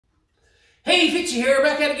Hey, Fitzy here,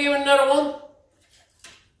 back at it again with another one.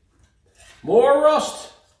 More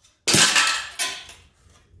rust.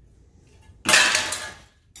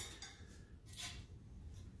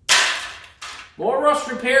 More rust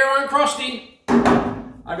repair on Crusty.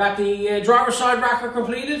 I got the driver's side rocker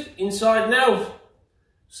completed, inside and out.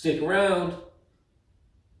 Stick around.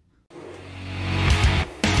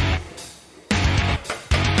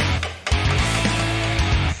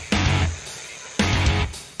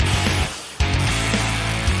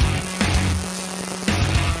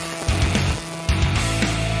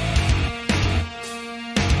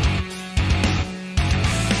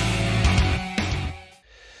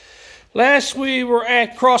 Last we were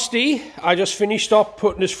at Crusty, I just finished up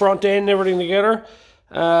putting this front end and everything together,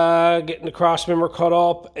 getting the cross member cut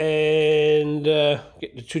up and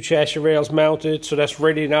getting the two chassis rails mounted, so that's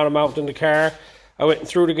ready now to mount in the car. I went and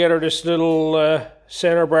threw together this little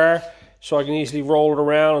center bar so I can easily roll it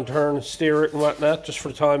around and turn and steer it and whatnot, just for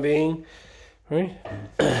the time being. Right.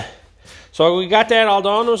 So we got that all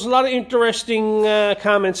done. There was a lot of interesting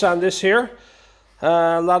comments on this here.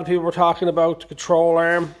 A lot of people were talking about the control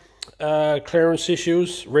arm. Clearance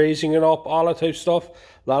issues, raising it up, all that type of stuff.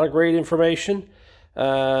 A lot of great information.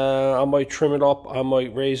 I might trim it up, I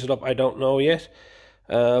might raise it up, I don't know yet.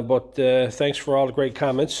 But thanks for all the great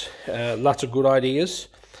comments. Lots of good ideas.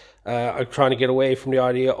 I'm trying to get away from the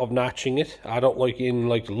idea of notching it. I don't like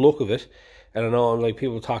the look of it. I don't know, like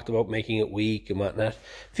people talked about making it weak and whatnot.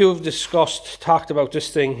 A few have talked about this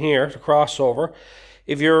thing here, the crossover.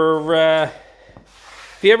 If you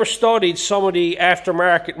ever studied some of the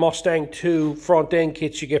aftermarket Mustang 2 front end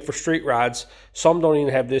kits you get for street rods, some don't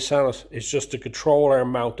even have this on it. It's just a control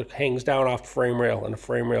arm mount that hangs down off the frame rail and the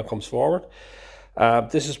frame rail comes forward.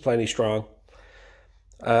 This is plenty strong.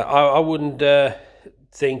 I wouldn't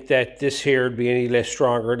think that this here would be any less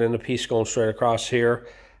stronger than the piece going straight across here.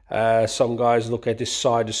 Some guys look at this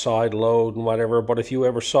side-to-side load and whatever, but if you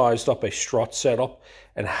ever sized up a strut setup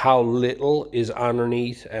and how little is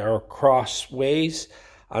underneath or crossways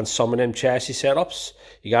on some of them chassis setups,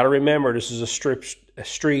 you got to remember this is a street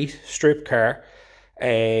strip car,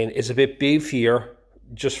 and it's a bit beefier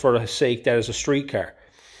just for the sake that it's a street car.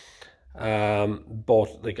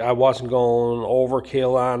 But like, I wasn't going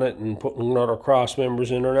overkill on it and putting another cross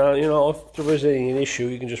members in or not. You know, if there is an issue,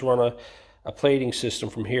 you can just run a plating system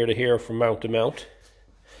from here to here, from mount to mount.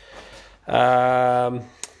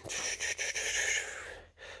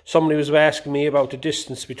 Somebody was asking me about the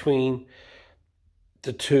distance between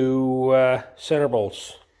the two center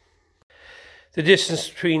bolts. The distance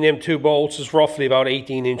between them two bolts is roughly about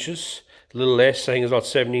 18 inches, a little less. I think it's about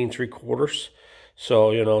 17 3/4. So,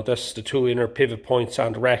 you know, that's the two inner pivot points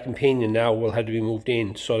on the rack and pinion now will have to be moved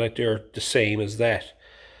in so that they're the same as that.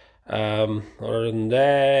 Other than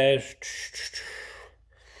that,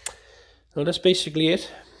 well, that's basically it.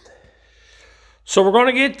 So we're going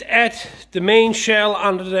to get at the main shell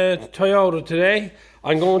under the Toyota today.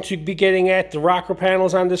 I'm going to be getting at the rocker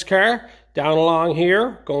panels on this car, down along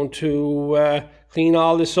here. Going to clean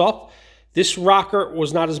all this up. This rocker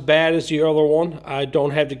was not as bad as the other one. I don't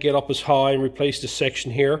have to get up as high and replace this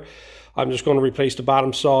section here. I'm just going to replace the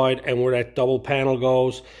bottom side and where that double panel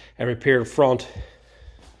goes and repair the front.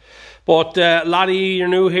 But a lot of you are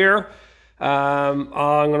new here. I'm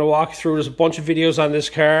going to walk you through. There's a bunch of videos on this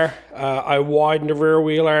car. I widened the rear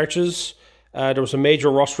wheel arches. There was a major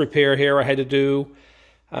rust repair here I had to do.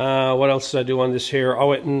 What else did I do on this here? I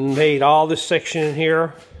went and made all this section in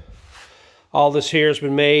here. All this here has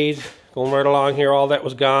been made. Going right along here, all that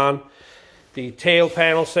was gone. The tail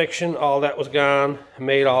panel section, all that was gone. I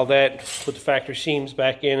made all that, put the factory seams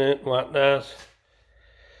back in it and whatnot.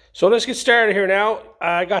 So let's get started here now.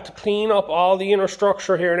 I got to clean up all the inner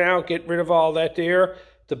structure here now, get rid of all that there.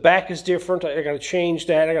 The back is different. I got to change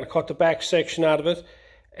that. I got to cut the back section out of it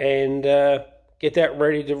and get that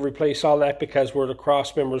ready to replace all that, because where the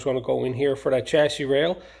cross member is going to go in here for that chassis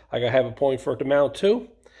rail, I got to have a point for it to mount to.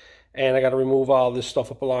 And I got to remove all this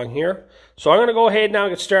stuff up along here. So I'm going to go ahead now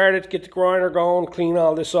and get started, get the grinder going, clean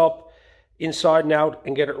all this up inside and out,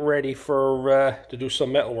 and get it ready for to do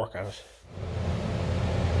some metal work on it.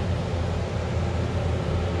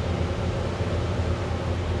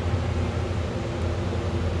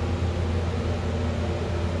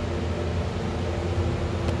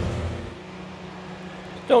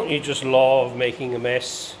 Don't you just love making a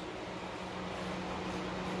mess?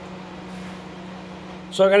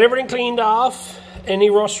 So I got everything cleaned off, any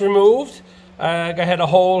rust removed. I had a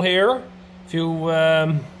hole here, a few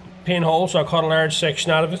pinholes, so I cut a large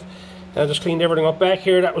section out of it. I just cleaned everything up back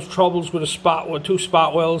here. That was troubles with two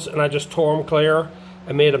spot welds, and I just tore them clear.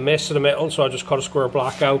 I made a mess of the metal, so I just cut a square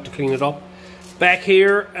block out to clean it up. Back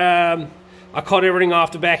here, I cut everything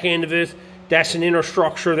off the back end of it. That's an inner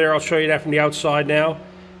structure there. I'll show you that from the outside now.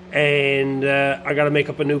 And I got to make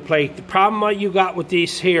up a new plate. The problem you got with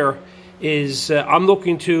this here is I'm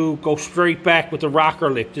looking to go straight back with the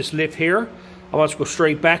rocker lip. This lip here, I want to go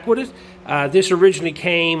straight back with it. This originally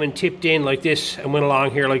came and tipped in like this and went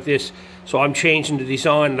along here like this. So I'm changing the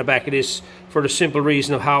design in the back of this for the simple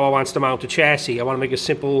reason of how I want to mount the chassis. I want to make a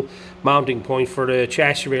simple mounting point for the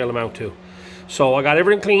chassis rail to mount to. So I got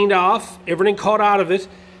everything cleaned off, everything cut out of it.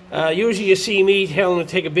 Usually you see me telling it to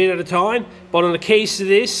take a bit at a time, but in the case of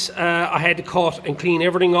this, I had to cut and clean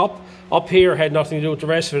everything up. Up here had nothing to do with the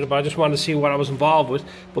rest of it, but I just wanted to see what I was involved with.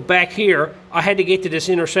 But back here, I had to get to this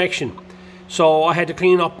intersection. So I had to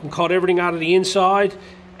clean up and cut everything out of the inside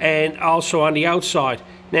and also on the outside.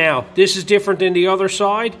 Now, this is different than the other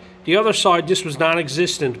side. The other side, this was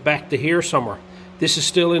non-existent back to here somewhere. This is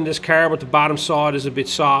still in this car, but the bottom side is a bit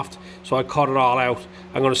soft, so I cut it all out.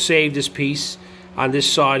 I'm going to save this piece on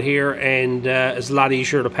this side here, and it's a lot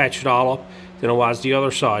easier to patch it all up than it was the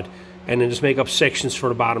other side, and then just make up sections for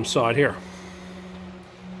the bottom side here.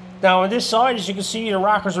 Now on this side, as you can see, the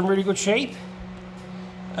rockers are in really good shape.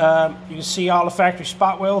 You can see all the factory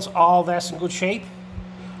spot welds, all that's in good shape.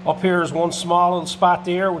 Up here is one small little spot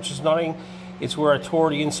there, which is nothing. It's where I tore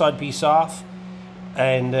the inside piece off,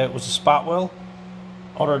 and it was a spot weld.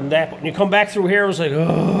 Other than that, when you come back through here, it was like,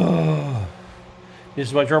 oh, this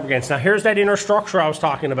is what you're up against. Now here's that inner structure I was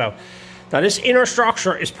talking about. Now this inner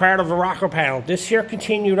structure is part of the rocker panel. This here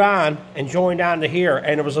continued on and joined on to here,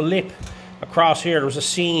 and there was a lip across here. There was a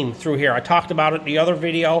seam through here. I talked about it in the other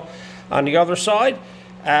video on the other side.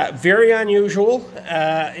 Very unusual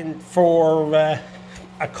for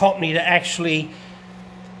a company to actually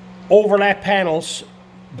overlap panels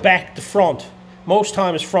back to front. Most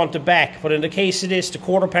times front to back, but in the case of this, the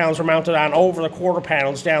quarter panels are mounted on over the quarter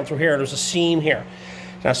panels down through here. There's a seam here.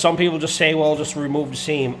 Now some people just say, well, just remove the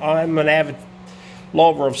seam. I'm an avid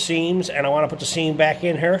lover of seams, and I want to put the seam back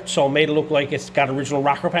in here, so I made it look like it's got original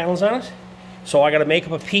rocker panels on it. So I got to make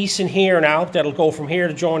up a piece in here now that'll go from here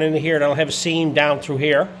to join into here. That'll have a seam down through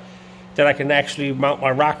here that I can actually mount my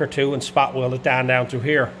rocker to and spot weld it down through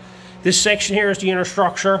here. This section here is the inner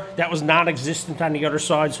structure. That was non-existent on the other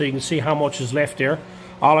side, so you can see how much is left there.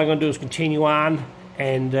 All I'm going to do is continue on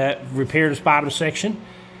and repair this bottom section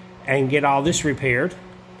and get all this repaired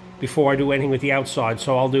before I do anything with the outside.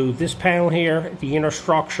 So I'll do this panel here, the inner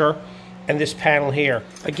structure, and this panel here.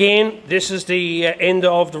 Again, this is the end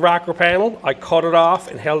of the rocker panel. I cut it off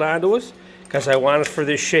and held onto it because I want it for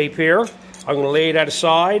this shape here. I'm going to lay that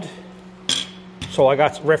aside so I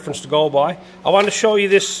got reference to go by. I want to show you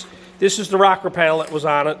this. This is the rocker panel that was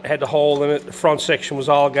on it. It had the hole in it. The front section was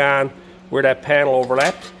all gone where that panel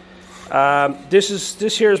overlapped.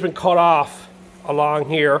 This here has been cut off along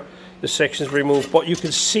here. This section's removed, but you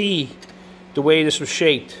can see the way this was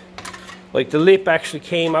shaped. Like the lip actually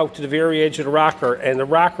came out to the very edge of the rocker, and the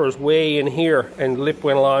rocker is way in here, and the lip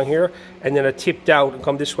went along here, and then it tipped out and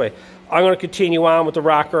come this way. I'm going to continue on with the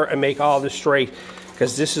rocker and make all this straight,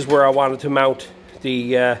 because this is where I wanted to mount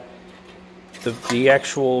the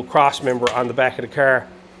actual cross member on the back of the car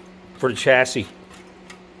for the chassis.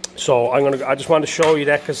 So I just wanted to show you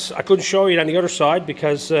that because I couldn't show you it on the other side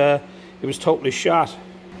because it was totally shot.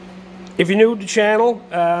 If you're new to the channel,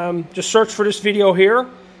 just search for this video here,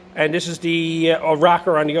 and this is the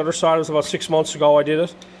rocker on the other side. It was about 6 months ago I did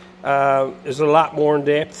it. There's a lot more in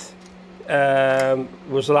depth. There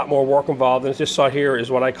was a lot more work involved, and this side here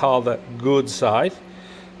is what I call the good side.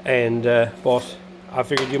 And but I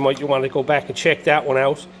figured you might want to go back and check that one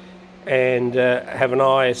out and have an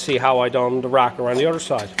eye and see how I done the rocker on the other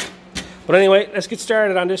side. But anyway, let's get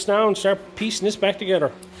started on this now and start piecing this back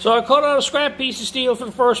together. So I cut out a scrap piece of steel for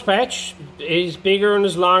the first patch. It's bigger and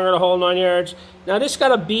it's longer, the whole 9 yards. Now this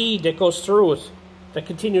got a bead that goes through it that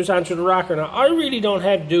continues onto the rocker. Now I really don't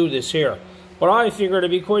have to do this here, but I figured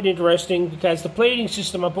it'd be quite interesting because the plating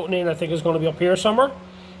system I'm putting in I think is going to be up here somewhere.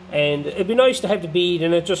 And it'd be nice to have the bead,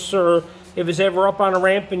 and it just sort of, if it's ever up on a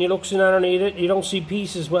ramp and you look in underneath it, you don't see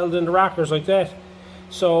pieces welded in the rockers like that.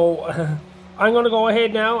 So I'm going to go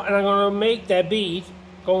ahead now and I'm going to make that bead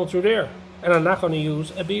going through there. And I'm not going to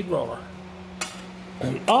use a bead roller.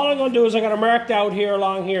 All I'm going to do is I got it marked out here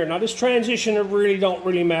along here. Now this transition, it really don't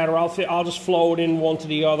really matter. I'll just flow it in one to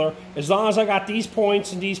the other as long as I got these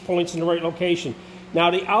points and these points in the right location.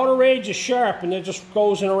 Now the outer edge is sharp and it just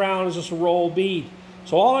goes in around as just a roll bead.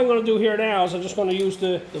 So all I'm going to do here now is I'm just going to use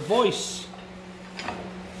the voice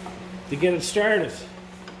to get it started.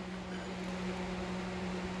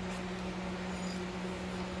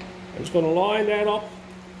 I'm just going to line that up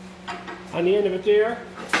on the end of it there.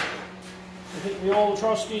 I take my old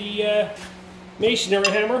trusty masonry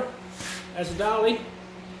hammer as a dolly.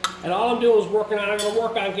 And all I'm doing is I'm going to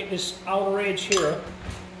work on getting this outer edge here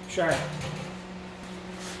sharp.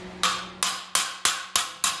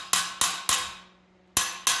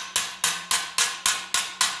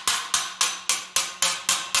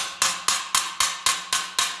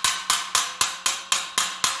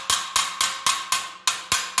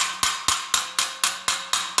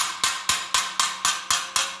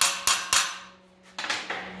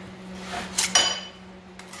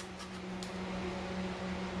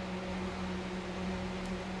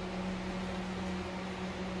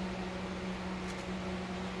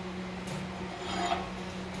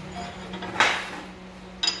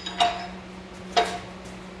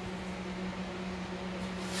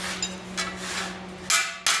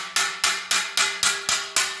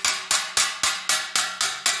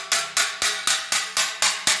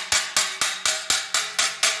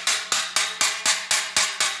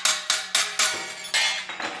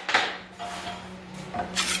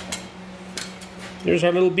 There's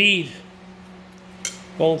our little bead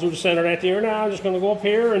going through the center of that there. Now I'm just going to go up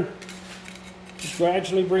here and just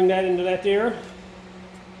gradually bring that into that there.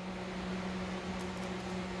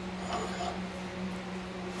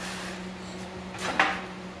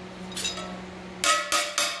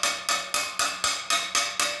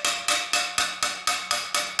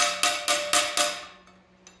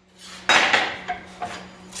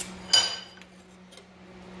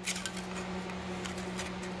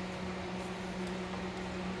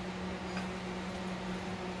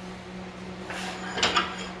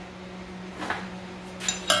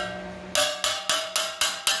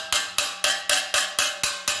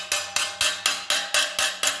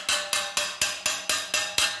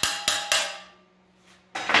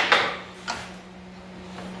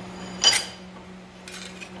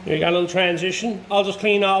 There you got a little transition. I'll just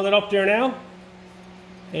clean all that up there now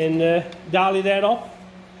and dolly that up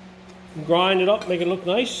and grind it up, make it look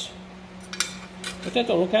nice. But that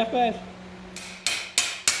don't look that bad.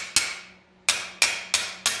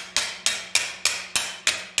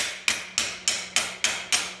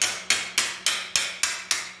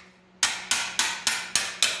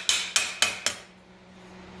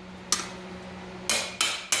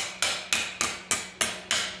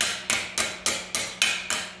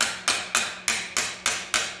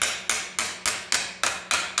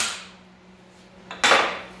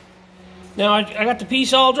 Now I got the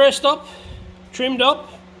piece all dressed up, trimmed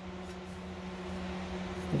up,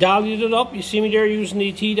 dollied it up. You see me there using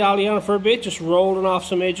the T-dolly on it for a bit, just rolling off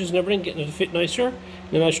some edges and everything, getting it to fit nicer.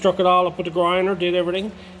 Then I struck it all up with the grinder, did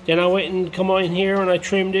everything. Then I went and come on here and I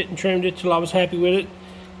trimmed it till I was happy with it.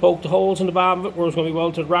 Poked the holes in the bottom of it where it's going to be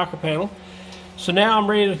welded to the rocker panel. So now I'm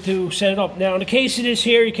ready to set it up. Now in the case of this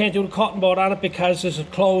here, you can't do the cutting board on it because it's a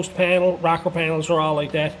closed panel. Rocker panels are all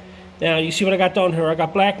like that. Now you see what I got done here. I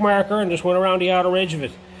got black marker and just went around the outer edge of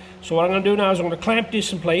it. So what I'm going to do now is I'm going to clamp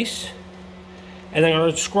this in place and then I'm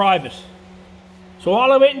going to scribe it. So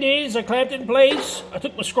all I went and did is I clamped it in place. I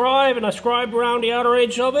took my scribe and I scribed around the outer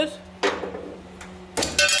edge of it.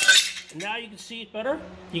 And now you can see it better.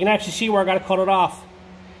 You can actually see where I got to cut it off.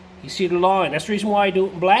 You see the line. That's the reason why I do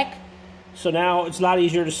it in black. So now it's a lot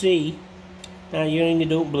easier to see. Now you don't need to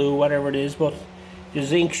do it in blue, whatever it is, but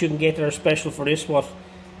there's inks you can get that are special for this, but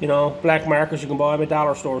you know, black markers you can buy them at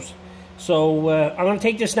dollar stores. So I'm going to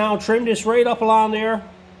take this now and trim this right up along there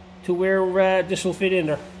to where this will fit in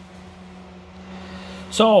there.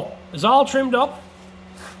 So it's all trimmed up.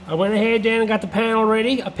 I went ahead then and got the panel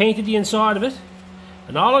ready. I painted the inside of it.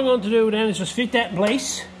 And all I'm going to do then is just fit that in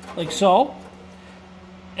place, like so.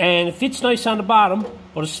 And it fits nice on the bottom,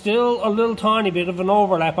 but it's still a little tiny bit of an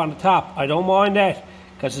overlap on the top. I don't mind that,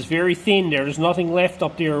 because it's very thin there. There's nothing left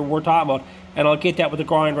up there we're talking about. And I'll get that with the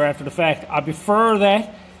grinder after the fact. I prefer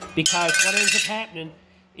that because what ends up happening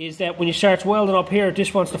is that when you start welding up here,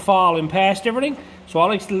 this wants to fall in past everything. So I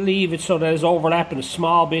like to leave it so that it's overlapping a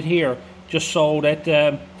small bit here, just so that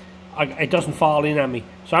it doesn't fall in on me.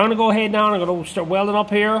 So I'm going to go ahead now and I'm going to start welding up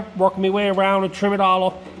here, working my way around and trim it all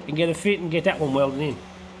up and get it fit and get that one welded in.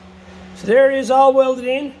 So there it is, all welded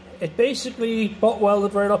in. It basically butt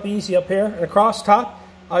welded right up easy up here. And across top,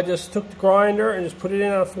 I just took the grinder and just put it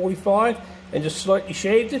in on a 45 and just slightly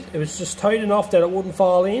shaved it. It was just tight enough that it wouldn't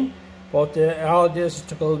fall in, but all it did is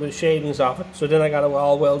took a little bit of shavings off it. So then I got it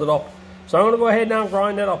all welded up. So I'm going to go ahead now and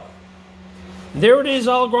grind that up. There it is,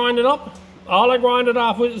 all grinded up. All I grinded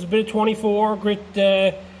off with is a bit of 24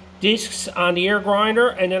 grit discs on the air grinder,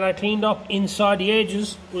 and then I cleaned up inside the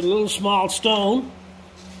edges with a little small stone.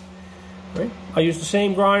 Right. I used the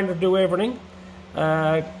same grinder to do everything.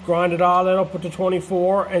 Grinded all that up with the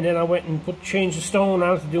 24, and then I went and changed the stone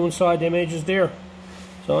on it to do inside them edges there.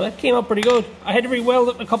 So that came up pretty good. I had to re-weld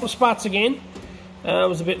it in a couple of spots again. It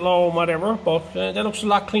was a bit low and whatever, but that looks a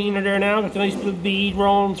lot cleaner there now. Got the nice little bead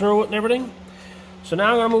rolling through it and everything. So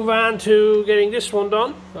now I'm going to move on to getting this one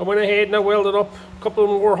done. I went ahead and I welded up a couple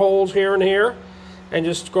of more holes here and here and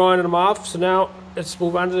just grinded them off. So now let's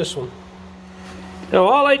move on to this one. Now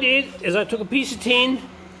all I did is I took a piece of tin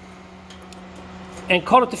and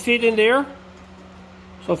cut it to fit in there.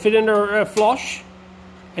 So it fit in there flush.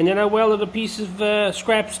 And then I welded a piece of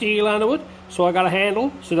scrap steel onto it. So I got a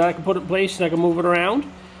handle so that I can put it in place and I can move it around.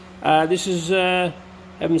 This is, I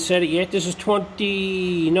haven't said it yet, this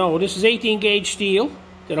is 18 gauge steel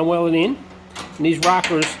that I'm welding in. And these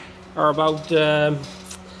rockers are about,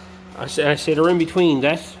 I say they're in between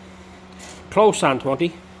that, close on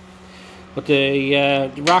 20. But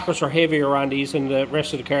the rockers are heavier on these than the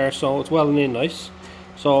rest of the car, so it's welding in nice.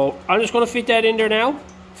 So I'm just going to fit that in there now,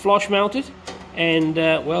 flush mounted, and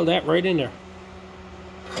weld that right in there.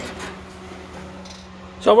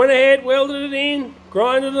 So I went ahead, welded it in,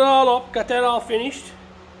 grinded it all up, got that all finished.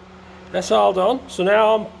 That's all done. So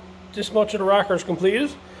now this much of the rocker is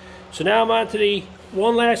completed. So now I'm on to the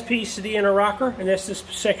one last piece of the inner rocker, and that's this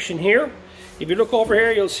section here. If you look over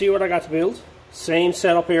here, you'll see what I got to build. Same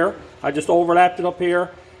setup here. I just overlapped it up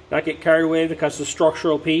here, not get carried away because it's a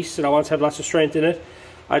structural piece and I want to have lots of strength in it.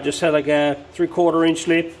 I just had like a 3/4 inch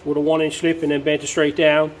lip with a 1 inch lip and then bent it straight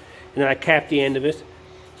down, and then I capped the end of it.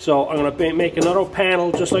 So I'm going to make another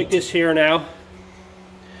panel just like this here now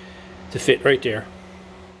to fit right there.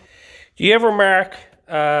 Do you ever mark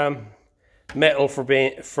metal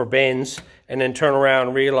for bends and then turn around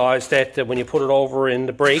and realize that when you put it over in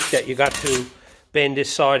the brake that you got to bend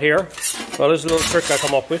this side here? Well, there's a little trick I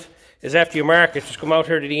come up with. Is after you mark it, just come out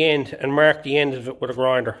here to the end and mark the end of it with a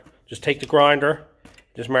grinder. Just take the grinder,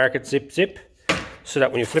 just mark it zip zip, so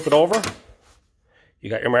that when you flip it over, you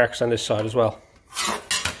got your marks on this side as well.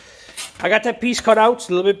 I got that piece cut out. It's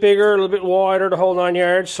a little bit bigger, a little bit wider, the whole 9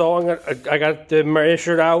 yards. So I got the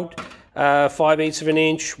measured out, 5/8 of an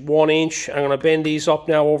inch, 1 inch. I'm gonna bend these up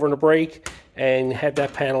now over in the brake and have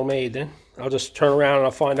that panel made. Then I'll just turn around and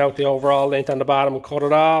I'll find out the overall length on the bottom and cut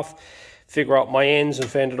it off, figure out my ends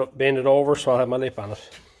and bend it over so I'll have my lip on it.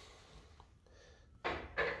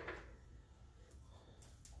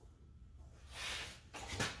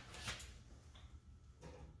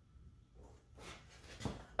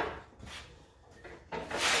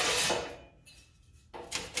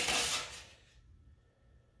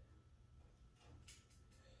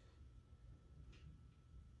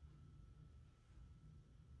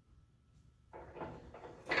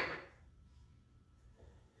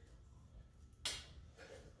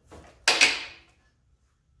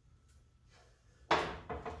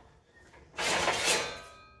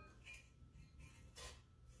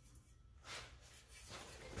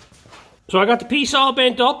 So I got the piece all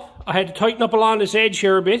bent up. I had to tighten up along this edge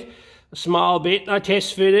here a small bit, and I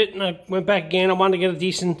test fit it, and I went back again. I wanted to get a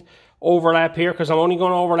decent overlap here, because I'm only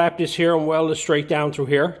going to overlap this here and weld it straight down through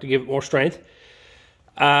here to give it more strength.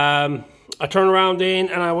 I turned around in,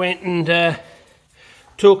 and I went and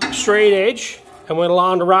took straight edge and went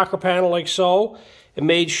along the rocker panel like so, and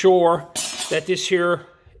made sure that this here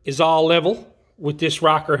is all level with this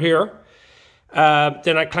rocker here.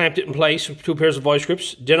 Then I clamped it in place with 2 pairs of vice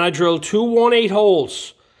grips. Then I drilled 2 1/8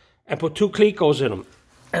 holes and put 2 clecos in them.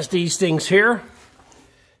 That's these things here.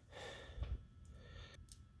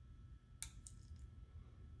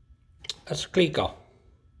 That's a cleco.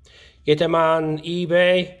 Get them on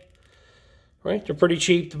eBay, right? They're pretty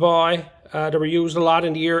cheap to buy. They were used a lot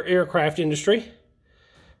in the aircraft industry.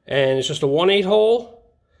 And it's just a 1/8 hole.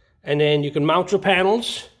 And then you can mount your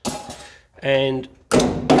panels and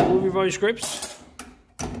move your vice grips,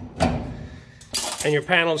 and your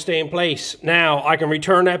panel will stay in place. Now I can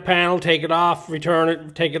return that panel, take it off, return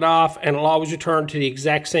it, take it off, and it'll always return to the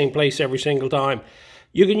exact same place every single time.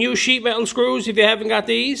 You can use sheet metal screws if you haven't got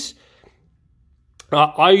these.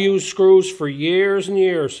 I used screws for years and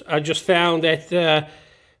years. I just found that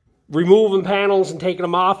removing panels and taking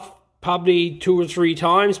them off probably 2 or 3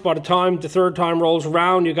 times. By the time the 3rd time rolls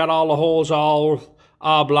around, you got all the holes all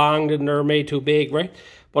oblonged and they're made too big, right?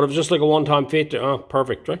 But it was just like a one-time fit.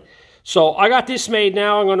 Perfect, right? So I got this made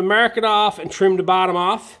now. I'm going to mark it off and trim the bottom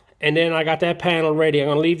off. And then I got that panel ready. I'm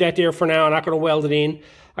going to leave that there for now. I'm not going to weld it in.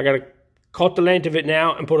 I got to cut the length of it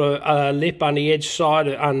now and put a lip on the edge side,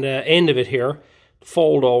 on the end of it here,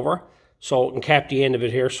 fold over, so it can cap the end of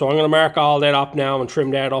it here. So I'm going to mark all that up now and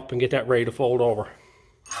trim that up and get that ready to fold over.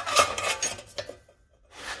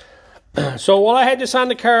 So while I had this on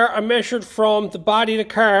the car, I measured from the body of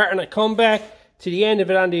the car and I come back to the end of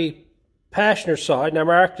it on the passenger side and I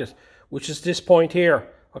marked it, which is this point here.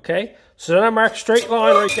 Okay, so then I mark a straight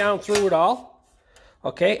line right down through it all.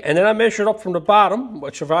 Okay, and then I measured up from the bottom,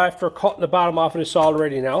 which I've after cutting the bottom off of this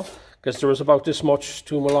already now, because there was about this much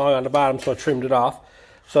too long on the bottom, so I trimmed it off.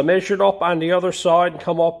 So I measured up on the other side and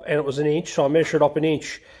come up, and it was 1 inch, so I measured up 1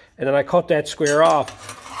 inch, and then I cut that square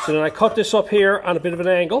off. So then I cut this up here on a bit of an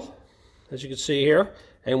angle, as you can see here,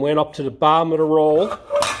 and went up to the bottom of the roll.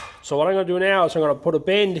 So what I'm going to do now is I'm going to put a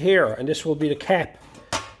bend here, and this will be the cap.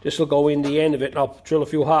 This will go in the end of it, and I'll drill a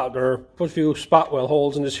few put a few spot weld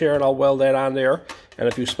holes in this here, and I'll weld that on there, and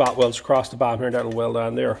a few spot welds across the bottom here, that'll weld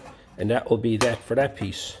on there, and that will be that for that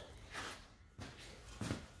piece.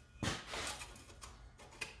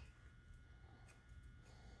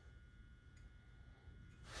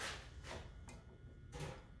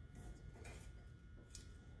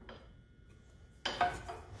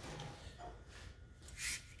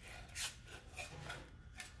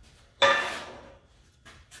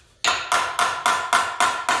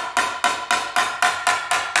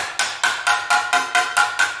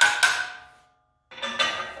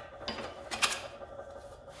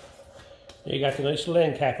 You got the nice little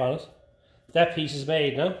end cap on it. That piece is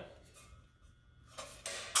made now.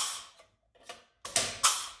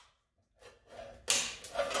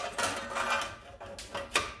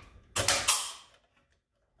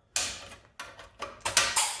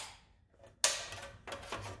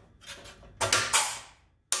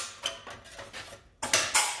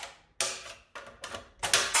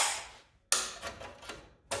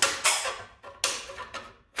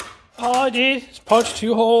 All I did is punch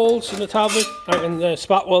 2 holes in the top of it. I can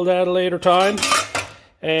spot weld that at a later time,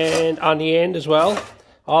 and on the end as well.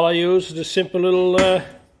 All I use is a simple little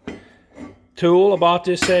tool. I bought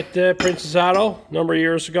this at Princess Auto a number of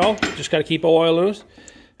years ago. Just got to keep oil in it.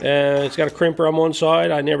 It's got a crimper on one side.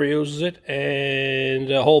 I never uses it, and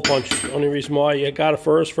a hole punch. The only reason why you got it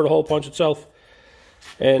first for the hole punch itself,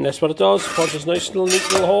 and that's what it does. Punches nice little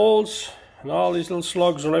neat little holes, and all these little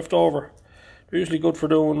slugs are left over. Usually good for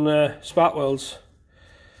doing spot welds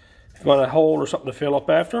if you want a hole or something to fill up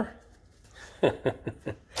after.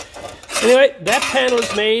 Anyway, that panel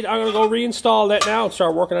is made. I'm going to go reinstall that now and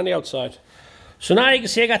start working on the outside. So now you can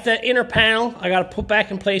see I got the inner panel I got to put back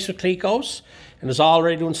in place with Clecos, and it's all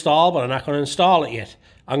ready to install, but I'm not going to install it yet.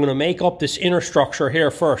 I'm going to make up this inner structure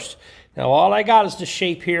here first. Now all I got is this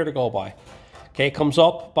shape here to go by. Okay, it comes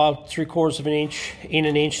up about 3/4 of an inch, in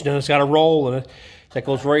an inch, and then it's got a roll in it that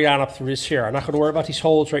goes right on up through this here. I'm not going to worry about these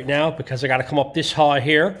holes right now because I got to come up this high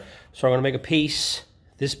here. So I'm going to make a piece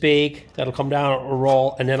this big that'll come down a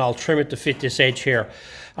roll, and then I'll trim it to fit this edge here.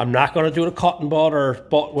 I'm not going to do the cutting butt or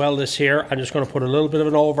butt weld this here. I'm just going to put a little bit of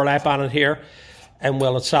an overlap on it here and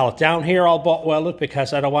weld it solid. Down here I'll butt weld it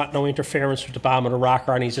because I don't want no interference with the bottom of the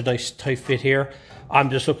rocker. I need a nice tight fit here. I'm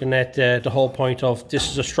just looking at the whole point of this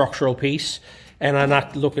is a structural piece, and I'm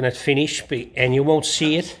not looking at finish, and you won't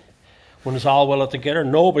see it when it's all welded together.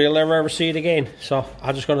 Nobody will ever see it again. So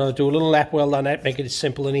I'm just going to do a little lap weld on that, make it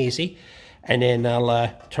simple and easy, and then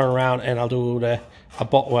I'll turn around and I'll do a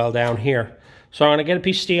butt weld down here. So I'm going to get a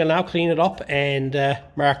piece of steel now, clean it up, and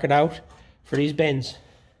mark it out for these bends.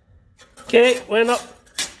 Okay, went up,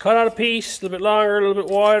 cut out a piece, a little bit longer, a little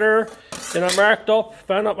bit wider. Then I marked up,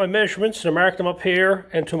 found out my measurements, and I marked them up here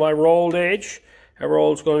and to my rolled edge. That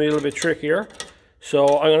roll's going to be a little bit trickier.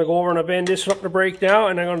 So I'm going to go over and bend this up the brake now,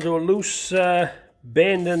 and I'm going to do a loose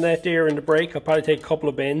bend in that there in the brake. I'll probably take a couple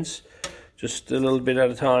of bends, just a little bit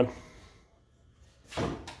at a time.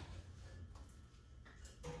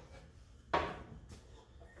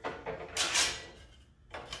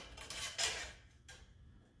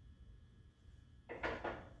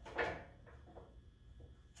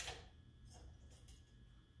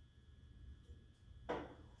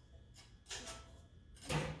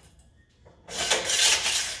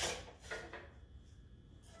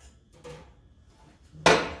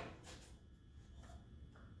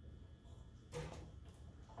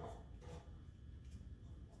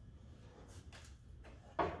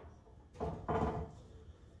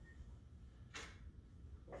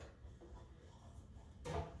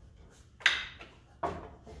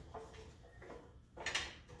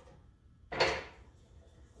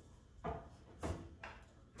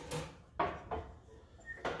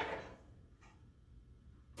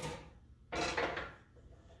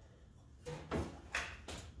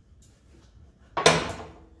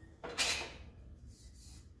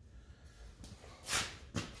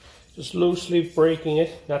 Just loosely breaking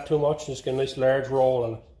it, not too much, just get a nice large roll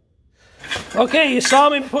on it. Okay, you saw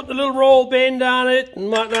me put the little roll bend on it and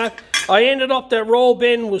whatnot. I ended up, that roll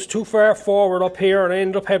bend was too far forward up here, and I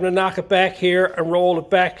ended up having to knock it back here and roll it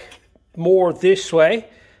back more this way.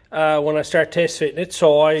 when I start test fitting it.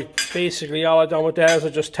 So I basically, all I done with that is I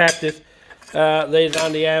just tapped it, laid it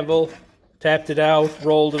on the anvil, tapped it out,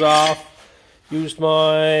 rolled it off, used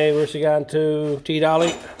my, where's it gone to,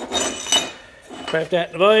 T-dolly, cramped that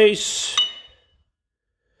in the vise,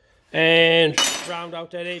 and round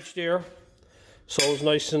out that edge there, so it was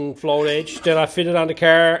nice and flowed edge. Then I fitted on the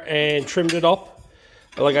car and trimmed it up.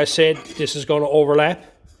 Like I said, this is going to overlap.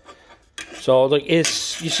 So like you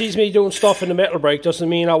sees me doing stuff in the metal brake, doesn't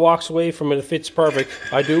mean I walks away from it if it's perfect.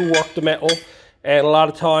 I do work the metal, and a lot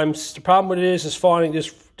of times the problem with it is finding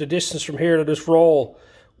the distance from here to this roll,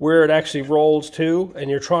 where it actually rolls to, and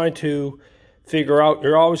you're trying to figure out,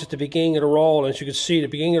 you're always at the beginning of the roll, and as you can see, the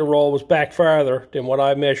beginning of the roll was back farther than what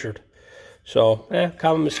I measured. So,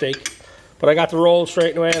 common mistake. But I got the roll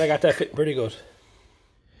straightened away, and I got that fitting pretty good.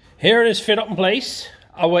 Here it is fit up in place.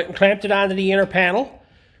 I went and clamped it onto the inner panel,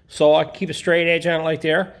 so I can keep a straight edge on it like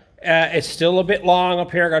there. It's still a bit long up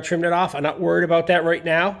here. I got to trim it off. I'm not worried about that right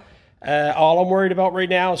now. All I'm worried about right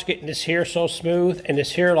now is getting this here so smooth and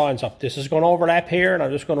this here lines up. This is going to overlap here, and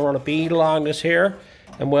I'm just going to run a bead along this here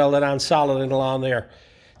and weld it on solid and along there.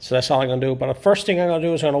 So that's all I'm going to do. But the first thing I'm going to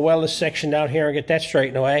do is I'm going to weld this section down here and get that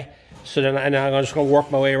straightened away. So then I'm just going to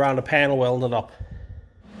work my way around the panel, welding it up.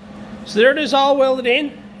 So there it is, all welded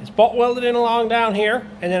in. It's butt welded in along down here,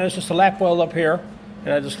 and then it's just a lap weld up here.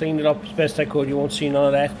 And I just cleaned it up as best I could. You won't see none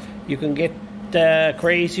of that. You can get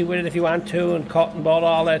crazy with it if you want to, and cut and butt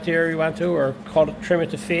all that there if you want to, or cut it, trim it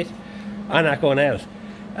to fit. I'm not going out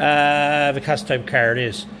because the type of car it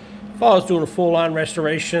is. If I was doing a full-on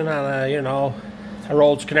restoration on a, you know, a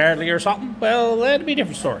Rhodes Canardly or something, well, that'd be a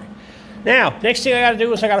different story. Now, next thing I got to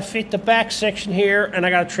do is I got to fit the back section here, and I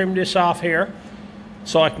got to trim this off here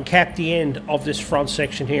so I can cap the end of this front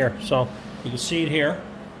section here. So you can see it here,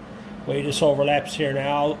 way this overlaps here.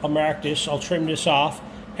 Now I'll mark this, I'll trim this off,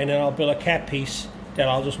 and then I'll build a cap piece that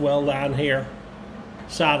I'll just weld on here,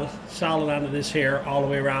 solid onto this here, all the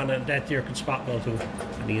way around, and that there can spot weld to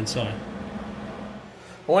on the inside.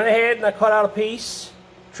 I went ahead and I cut out a piece,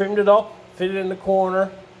 trimmed it up, fit it in the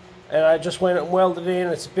corner, and I just went and welded it in.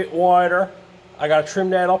 It's a bit wider. I got to trim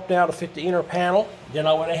that up now to fit the inner panel. Then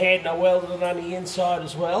I went ahead and I welded it on the inside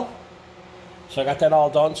as well. So I got that all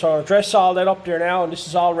done. So I'm going to dress all that up there now, and this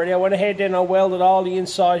is all ready. I went ahead and I welded all the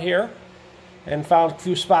inside here and found a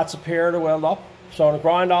few spots up here to weld up. So I'm going to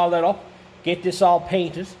grind all that up, get this all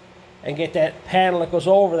painted, and get that panel that goes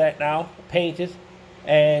over that now painted,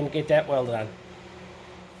 and get that welded on.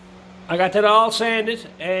 I got that all sanded,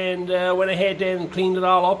 and went ahead then and cleaned it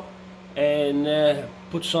all up, and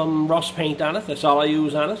put some rust paint on it. That's all I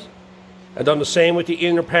use on it. I've done the same with the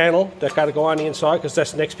inner panel. That got to go on the inside because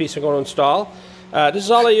that's the next piece I'm going to install. This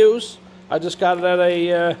is all I use. I just got it at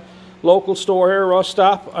a local store here, Rust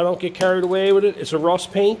Stop. I don't get carried away with it. It's a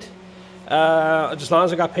rust paint. As long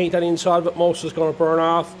as I got paint on the inside of it, most is going to burn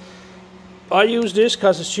off. I use this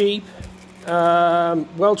because it's cheap.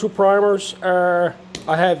 Well-through primers are,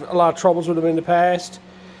 I had a lot of troubles with them in the past,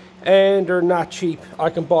 and they're not cheap. I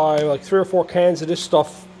can buy like 3 or 4 cans of this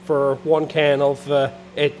stuff for 1 can of that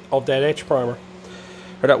etch primer,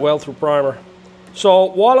 or that well-through primer. So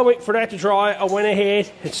while I wait for that to dry, I went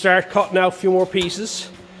ahead and started cutting out a few more pieces.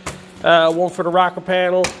 One for the rocker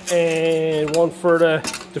panel and one for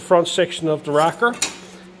the front section of the rocker.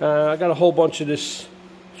 I got a whole bunch of this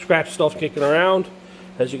scrap stuff kicking around,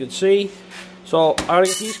 as you can see. So I'm going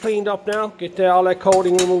to get these cleaned up now, get all that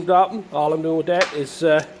coating removed out. All I'm doing with that is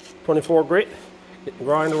 24 grit, getting the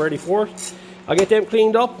grinder ready for it. I'll get them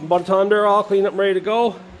cleaned up, and by the time they're all cleaned up and ready to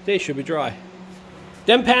go, they should be dry.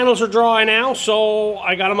 Them panels are dry now, so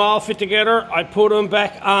I got them all fit together. I put them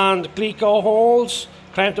back on the glico holes,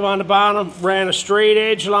 clamped them on the bottom, ran a straight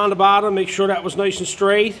edge along the bottom, make sure that was nice and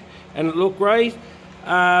straight and it looked right.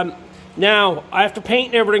 Now, after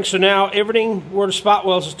painting everything, so now everything where the spot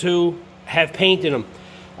welds is to have paint in them.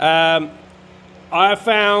 I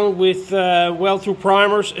found with weld-through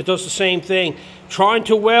primers, it does the same thing. Trying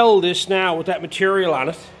to weld this now with that material on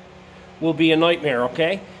it will be a nightmare,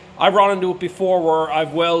 okay? I've run into it before where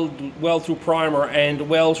I've welded through primer and the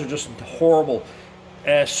welds are just horrible.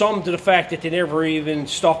 Some to the fact that they never even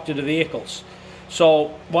stuck to the vehicles.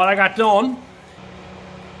 So what I got done,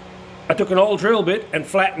 I took an old drill bit and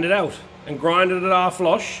flattened it out and grinded it off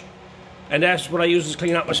flush, and that's what I use to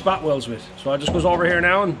clean out my spot welds with. So I just goes over here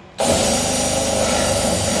now and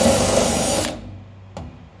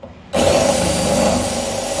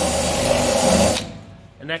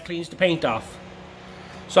that cleans the paint off.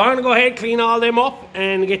 So I'm going to go ahead and clean all them up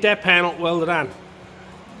and get that panel welded on.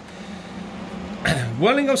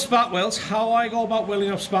 Welding up spot welds, how I go about welding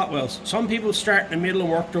up spot welds. Some people start in the middle and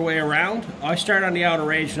work their way around. I start on the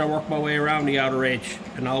outer edge and I work my way around the outer edge,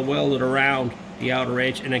 and I'll weld it around the outer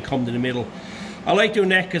edge and then come to the middle. I like doing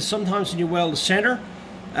that because sometimes when you weld the center,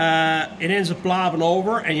 it ends up blobbing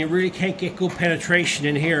over and you really can't get good penetration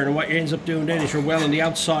in here, and what you ends up doing then is you're welding the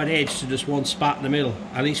outside edge to this one spot in the middle.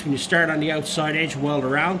 At least when you start on the outside edge and weld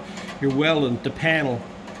around, you're welding the panel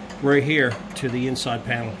right here to the inside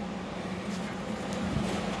panel.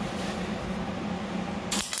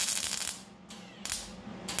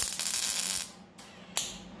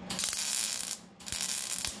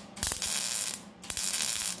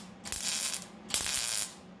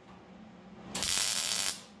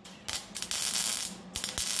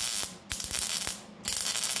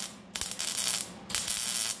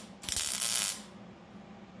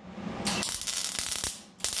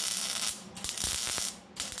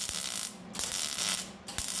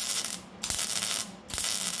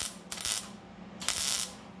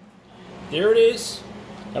 There it is.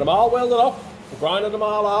 Got them all welded up. I'm grinding them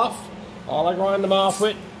all off. All I grind them off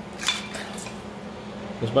with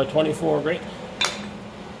is my 24 grit.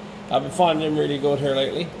 I've been finding them really good here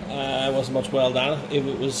lately. Wasn't much weld on it. If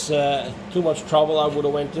it was too much trouble, I would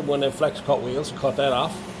have went to one of the flex cut wheels and cut that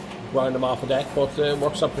off. Grind them off with that, but it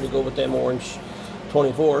works out pretty good with them orange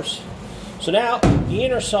 24s. So now the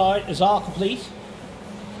inner side is all complete,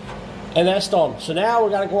 and that's done. So now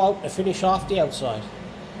we're going to go out and finish off the outside.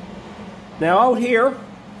 Now out here,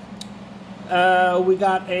 we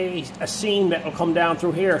got a seam that will come down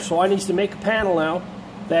through here. So I need to make a panel now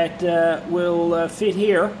that will fit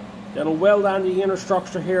here. That'll weld onto the inner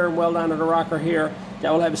structure here and weld onto the rocker here.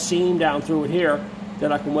 That will have a seam down through it here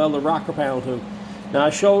that I can weld the rocker panel to. Now I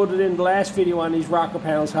showed it in the last video on these rocker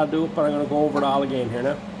panels how to do it, but I'm going to go over it all again here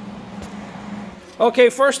now. Okay,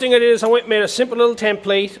 first thing I did is I went and made a simple little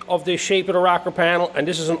template of the shape of the rocker panel, and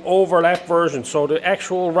this is an overlap version, so the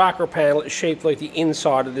actual rocker panel is shaped like the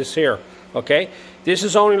inside of this here. Okay, this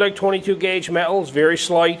is only like 22 gauge metal. It's very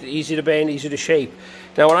slight, easy to bend, easy to shape.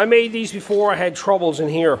 Now when I made these before, I had troubles in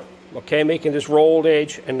here, okay, making this rolled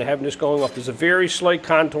edge and having this going up. There's a very slight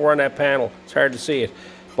contour on that panel. It's hard to see it,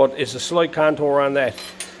 but it's a slight contour on that.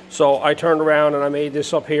 So I turned around and I made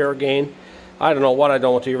this up here again. I don't know what I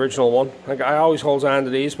done with the original one. I always hold on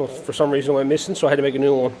to these, but for some reason I went missing, so I had to make a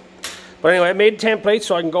new one. But anyway, I made a template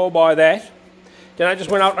so I can go by that. Then I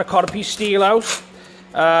just went out and I cut a piece of steel out.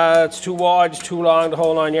 It's too wide, it's too long, the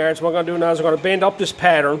whole 9 yards. So what I'm going to do now is I'm going to bend up this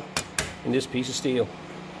pattern in this piece of steel.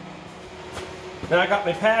 Then I got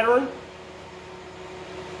my pattern,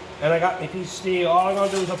 and I got my piece of steel. All I'm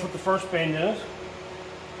going to do is I'll put the first bend in it.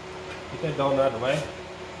 Get that done out of the way.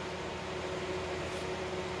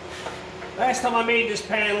 Last time I made this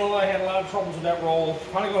panel, I had a lot of troubles with that roll.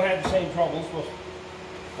 Probably going to have the same troubles,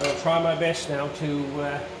 but I'll try my best now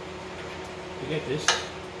to get this.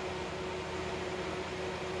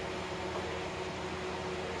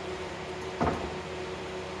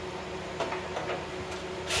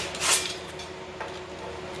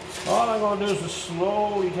 All I'm going to do is just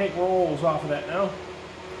slowly take rolls off of that now.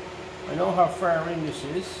 I know how far in this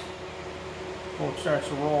is before it starts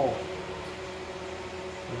to roll.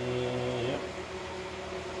 Yep,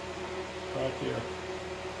 right there.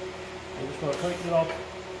 I'm just going to tighten it up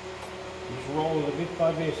and just roll it bit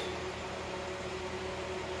by bit.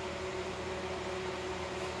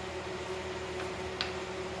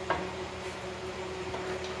 A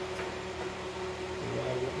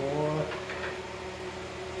little bit more.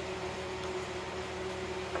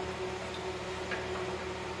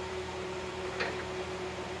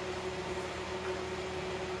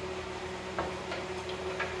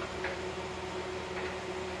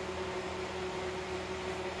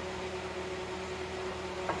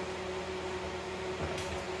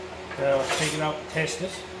 Now let's take it out and test it.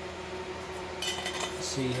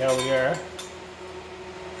 See how we are.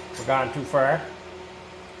 We're gone too far.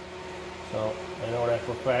 So I know that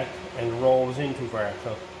for a fact. And the roll is in too far.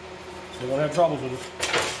 So we're going to have troubles with it.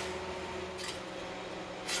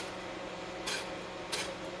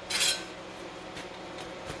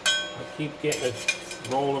 I keep getting it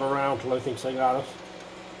rolling around till I think I got it.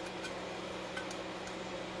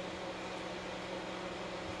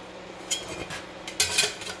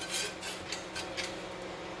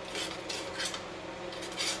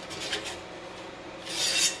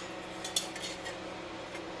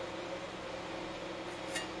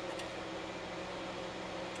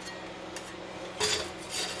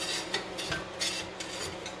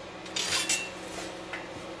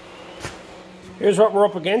 Here's what we're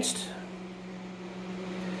up against.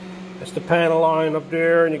 That's the panel line up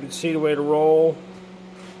there, and you can see the way to roll,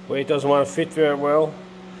 the way it doesn't want to fit very well.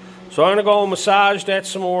 So I'm going to go and massage that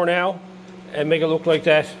some more now and make it look like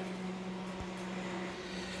that.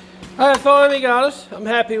 I finally got it. I'm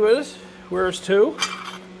happy with it. Where's 2?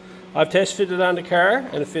 I've test fitted on the car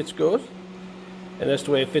and it fits good. And that's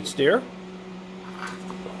the way it fits there.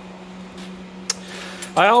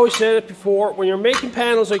 I always said it before, when you're making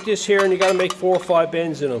panels like this here and you got to make 4 or 5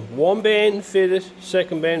 bends in them. 1 bend fitted,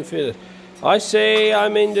 2nd bend fitted. I say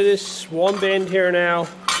I'm into this 1 bend here now,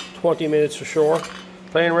 20 minutes for sure.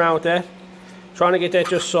 Playing around with that. Trying to get that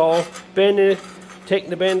just so. Bending it, taking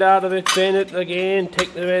the bend out of it, bend it again,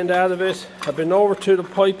 taking the bend out of it. I've been over to the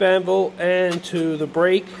pipe anvil and to the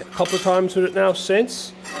brake a couple of times with it now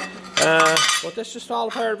since. But that's just all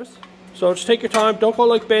a part of it. So just take your time, don't go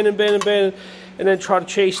like bending, and then try to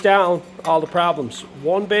chase down all the problems.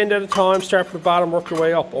 1 bend at a time, start from the bottom, work your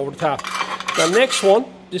way up over the top. Now next one,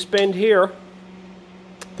 this bend here,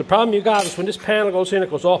 the problem you got is when this panel goes in, it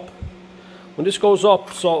goes up. When this goes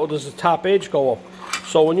up, so does the top edge go up.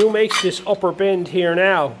 So when you make this upper bend here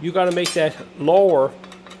now, you got to make that lower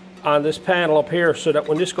on this panel up here so that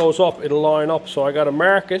when this goes up, it'll line up. So I got to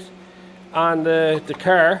mark it on the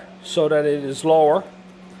car so that it is lower,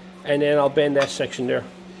 and then I'll bend that section there.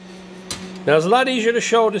 Now it's a lot easier to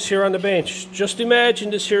show this here on the bench. Just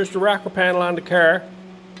imagine this here is the rocker panel on the car,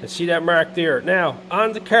 and see that mark there. Now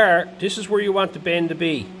on the car, this is where you want the bend to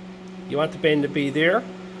be. You want the bend to be there,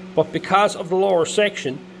 but because of the lower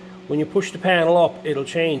section, when you push the panel up, it'll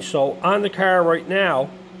change. So on the car right now,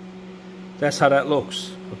 that's how that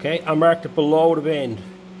looks. Okay, I marked it below the bend.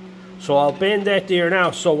 So I'll bend that there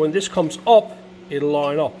now, so when this comes up, it'll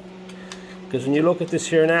line up. Because when you look at this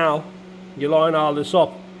here now, you line all this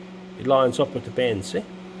up, it lines up with the bend, see?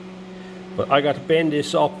 But I got to bend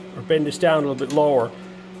this up, or bend this down a little bit lower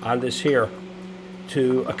on this here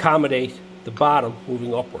to accommodate the bottom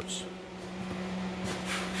moving upwards.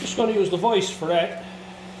 Just going to use the vise for that.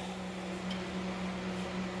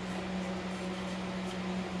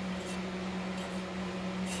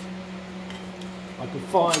 I can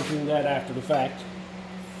fine tune that after the fact.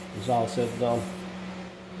 It's all said and done.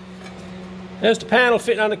 There's the panel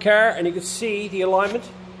fitting on the car, and you can see the alignment.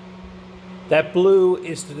 That blue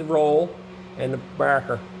is the roll and the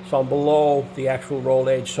marker. So I'm below the actual roll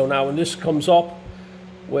edge. So now when this comes up,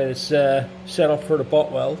 when it's set up for the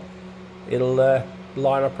butt weld, it'll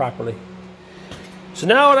line up properly. So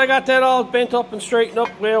now that I got that all bent up and straightened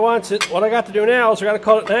up the way I want it, what I got to do now is I got to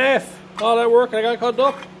cut it in half. All that work, and I got to cut it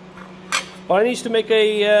up. But I need to make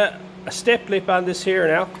a step lip on this here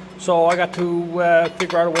now. So I got to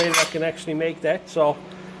figure out a way that I can actually make that. So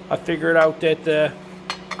I figured out that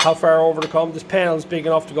how far over to come. This panel is big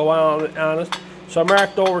enough to go on it. So I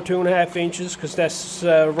marked over 2.5 inches because that's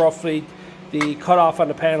roughly the cutoff on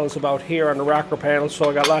the panel is about here on the rocker panel. So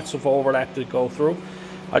I got lots of overlap to go through.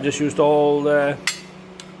 I just used old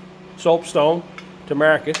soapstone to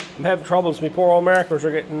mark it. I'm having troubles. My poor old markers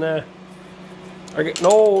are getting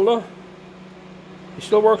old. It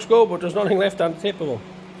still works good, but there's nothing left on the tip of them.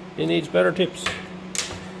 It needs better tips.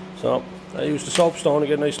 So I used the soapstone to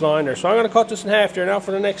get a nice line there. So I'm going to cut this in half there now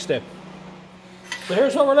for the next step. So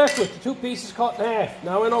here's what we're left with, the 2 pieces cut in half.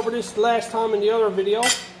 Now I went over this last time in the other video.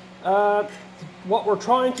 What we're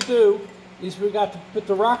trying to do is we got to put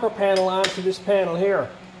the rocker panel onto this panel here.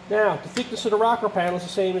 Now the thickness of the rocker panel is the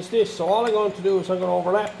same as this. So all I'm going to do is I'm going to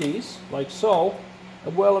overlap these like so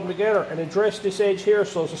and weld them together and address this edge here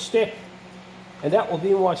so it's a step. And that will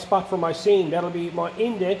be my spot for my seam. That'll be my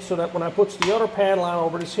indent so that when I put the other panel on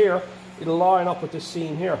over this here, it'll line up with this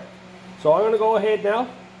seam here. So I'm going to go ahead now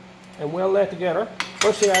and weld that together.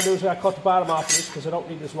 First thing I do is I cut the bottom off of this because I don't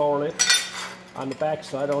need this lower lip on the back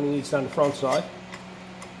side. I only need it on the front side.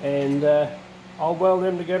 And I'll weld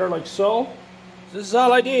them together like so. This is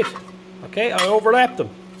all I did. Okay, I overlapped them.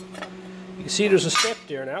 You can see there's a step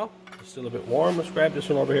there now. It's still a bit warm. Let's grab this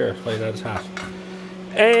one over here. It's playing out his hat.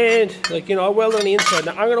 And, like, you know, I weld on the inside.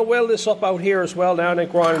 Now, I'm going to weld this up out here as well now and then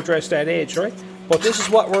grind and dress that edge, right? But this is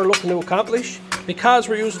what we're looking to accomplish. Because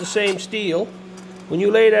we're using the same steel, when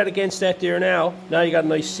you lay that against that there now you got a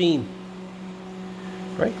nice seam.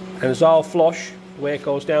 Right? And it's all flush, the way it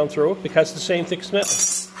goes down through it, because it's the same thickness metal.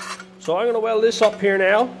 So I'm going to weld this up here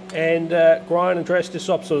now and grind and dress this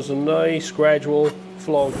up so there's a nice gradual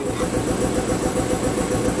flow.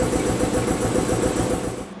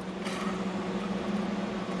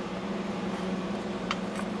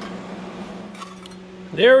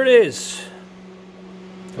 There it is.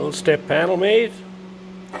 Little step panel made.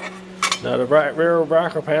 Now the rear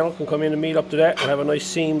rocker panel can come in and meet up to that. We'll have a nice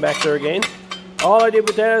seam back there again. All I did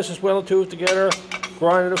with that is just weld the two together,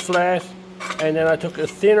 grinded it flat, and then I took a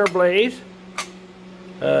thinner blade.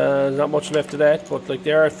 Not much left of that, but like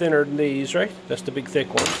they are thinner than these, right? That's the big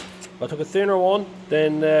thick ones. I took a thinner one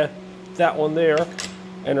than that one there,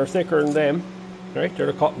 and they're thicker than them. Right, they're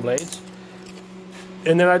the cutting blades.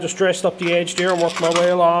 And then I just dressed up the edge there and worked my way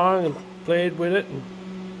along and played with it. And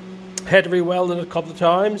had to re-weld it a couple of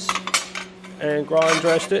times and grind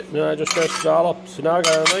dressed it, and then I just dressed it all up. So now I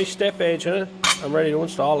got a nice step edge in it. I'm ready to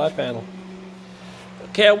install that panel.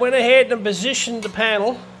 Okay, I went ahead and positioned the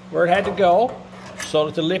panel where it had to go so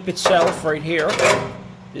that the lip itself right here,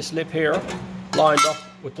 this lip here, lined up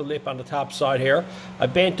with the lip on the top side here. I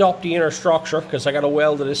bent up the inner structure because I got to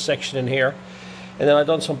weld to this section in here. And then I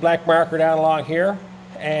done some black marker down along here.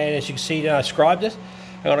 And as you can see, then I scribed it.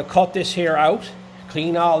 I'm going to cut this here out,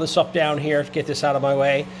 clean all this up down here to get this out of my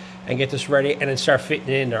way and get this ready, and then start fitting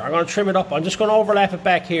it in there. I'm going to trim it up. I'm just going to overlap it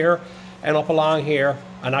back here and up along here.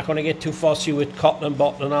 I'm not going to get too fussy with cutting and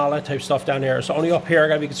button and all that type of stuff down here. So only up here I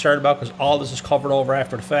got to be concerned about, because all this is covered over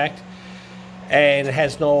after the fact. And it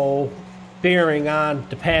has no bearing on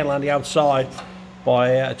the panel on the outside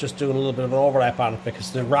by just doing a little bit of an overlap on it,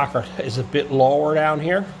 because the rocker is a bit lower down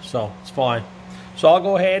here, so it's fine. So I'll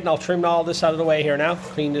go ahead and I'll trim all this out of the way here now,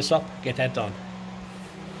 clean this up, get that done.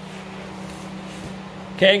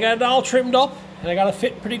 Okay, I got it all trimmed up, and I got it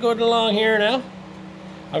fit pretty good along here now.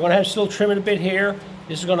 I'm going to have to still trim it a bit here.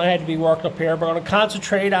 This is going to have to be worked up here, but I'm going to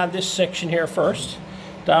concentrate on this section here first,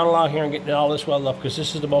 down along here, and getting all this welded up, because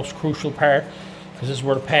this is the most crucial part, because this is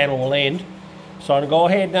where the panel will end. So I'm going to go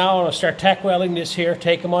ahead now and I'll start tack welding this here,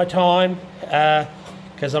 taking my time,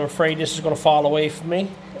 because I'm afraid this is going to fall away from me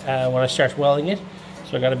when I start welding it.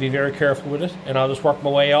 So I've got to be very careful with it, and I'll just work my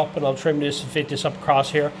way up, and I'll trim this and fit this up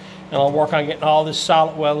across here, and I'll work on getting all this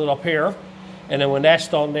solid welded up here, and then when that's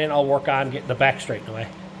done, then I'll work on getting the back straightened away.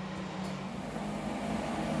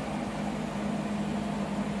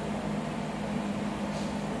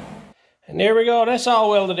 And there we go, that's all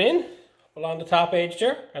welded in along the top edge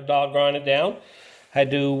there. I dog grind it down. I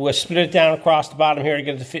had to split it down across the bottom here to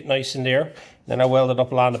get it to fit nice in there. Then I welded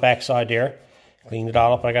up along the back side there. Cleaned it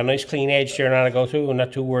all up. I got a nice clean edge there now to go to. I'm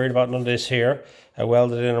not too worried about none of this here. I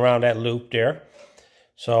welded it in around that loop there.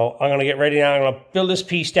 So I'm going to get ready now. I'm going to build this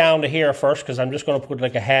piece down to here first, because I'm just going to put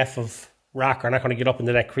like a half of rocker. I'm not going to get up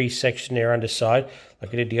into that crease section there on this side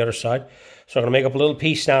like I did the other side. So I'm going to make up a little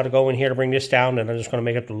piece now to go in here to bring this down, and I'm just going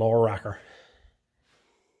to make up the lower rocker.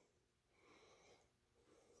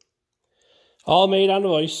 All made on the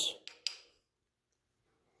vise.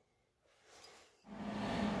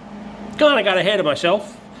 Kind of got ahead of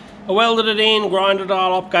myself. I welded it in, grinded it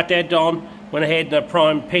all up, got that done. Went ahead and I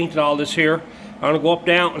primed, painted all this here. I'm going to go up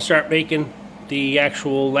down and start making the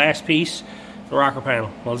actual last piece, the rocker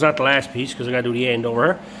panel. Well, it's not the last piece because I got to do the end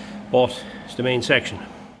over here, but it's the main section.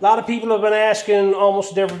 A lot of people have been asking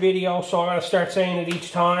almost every video, so I'm going to start saying it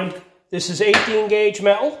each time. This is 18 gauge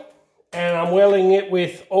metal, and I'm welding it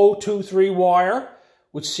with 023 wire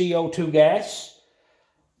with CO2 gas.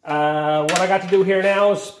 What I got to do here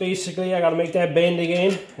now is basically I got to make that bend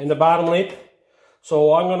again in the bottom lip.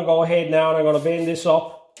 So I'm going to go ahead now and I'm going to bend this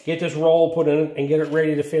up, get this roll put in it, and get it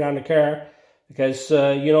ready to fit on the car. Because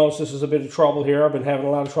you know, this is a bit of trouble here. I've been having a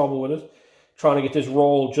lot of trouble with it, trying to get this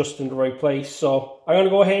roll just in the right place. So I'm going to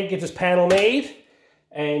go ahead and get this panel made,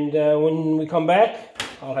 and when we come back,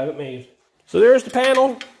 I'll have it made. So there's the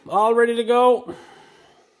panel, all ready to go.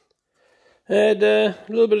 Had a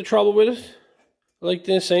little bit of trouble with it, like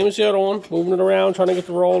the same as the other one, moving it around, trying to get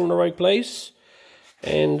the roll in the right place.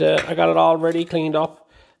 And I got it all ready, cleaned up.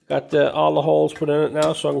 Got all the holes put in it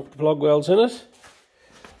now, so I can put the plug welds in it.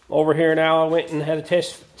 Over here now, I went and had a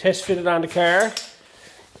test fitted on the car.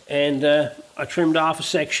 And I trimmed off a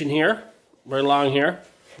section here, right along here.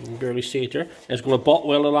 You can barely see it there. It's going to butt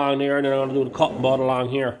weld along there, and then I'm going to do the cut and butt along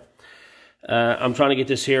here. I'm trying to get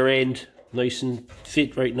this here end nice and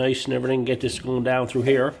fit right nice and everything, get this going down through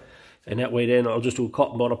here. And that way then I'll just do a cut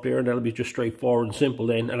and butt up here, and that'll be just straightforward and simple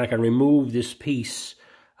then. And I can remove this piece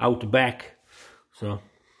out the back. So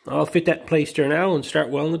I'll fit that in place there now and start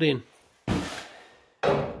welding it in.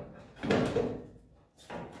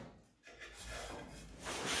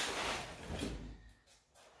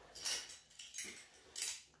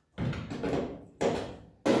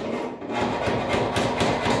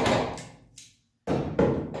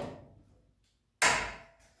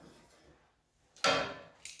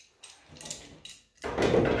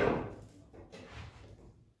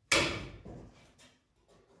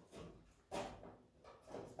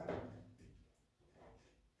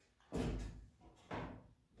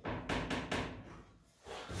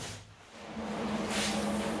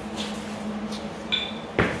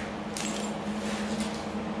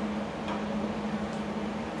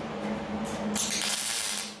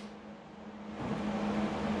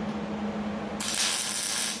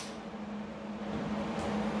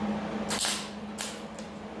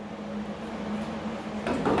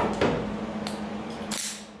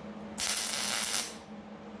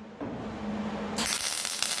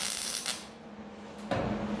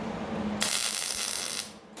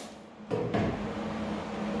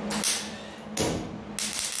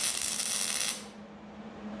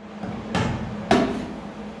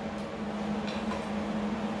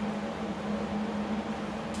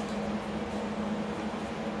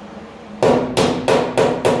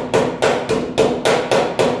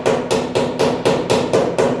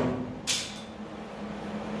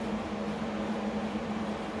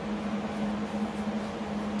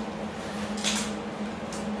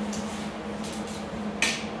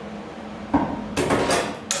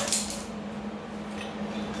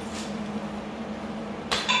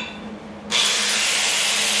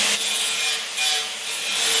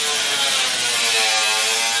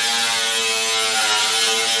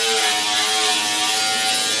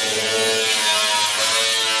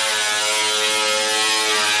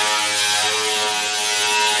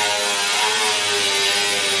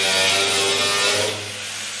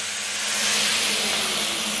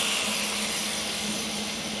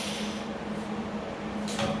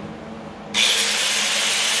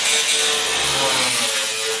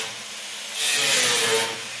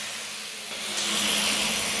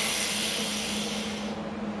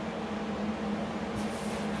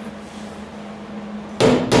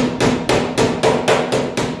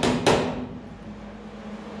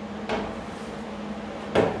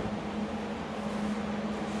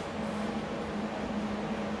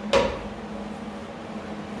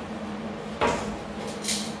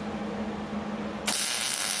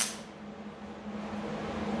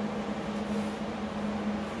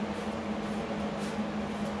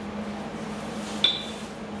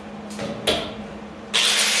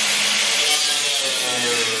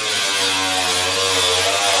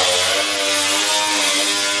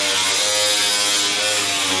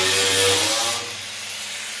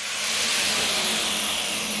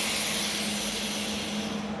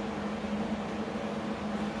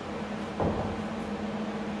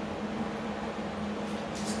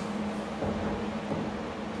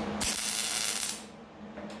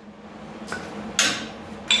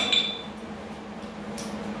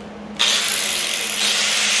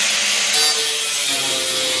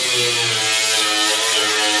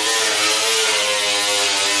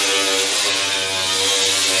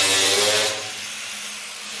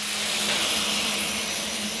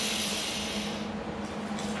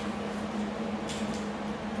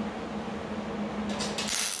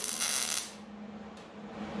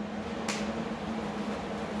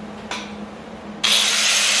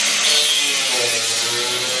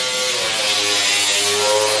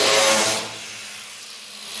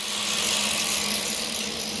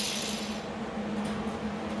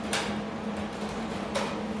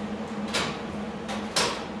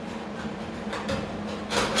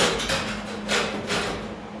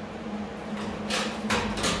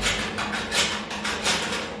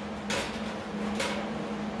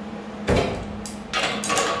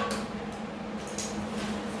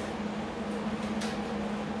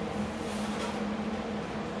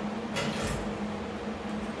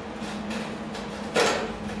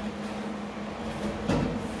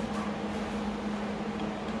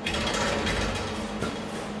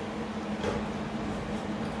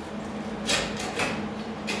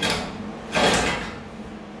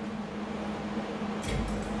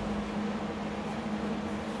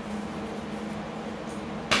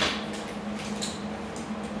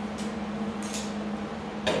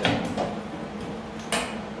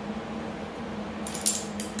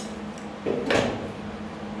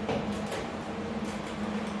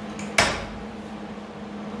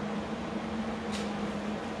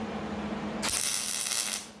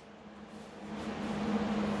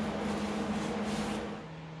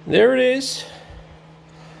 There it is,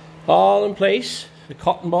 all in place, the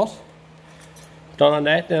cotton butt. Done on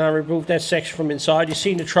that. Then I removed that section from inside. You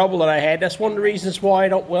seen the trouble that I had. That's one of the reasons why I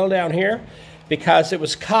don't weld down here, because it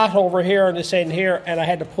was caught over here on this end here and I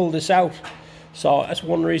had to pull this out. So that's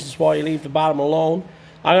one of the reasons why you leave the bottom alone.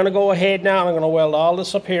 I'm going to go ahead now and I'm going to weld all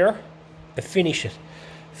this up here and finish it.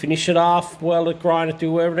 Finish it off, weld it, grind it,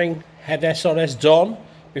 do everything. Have that so that's done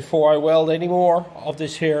before I weld any more of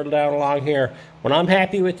this here down along here. When I'm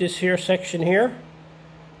happy with this here section here,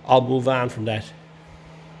 I'll move on from that.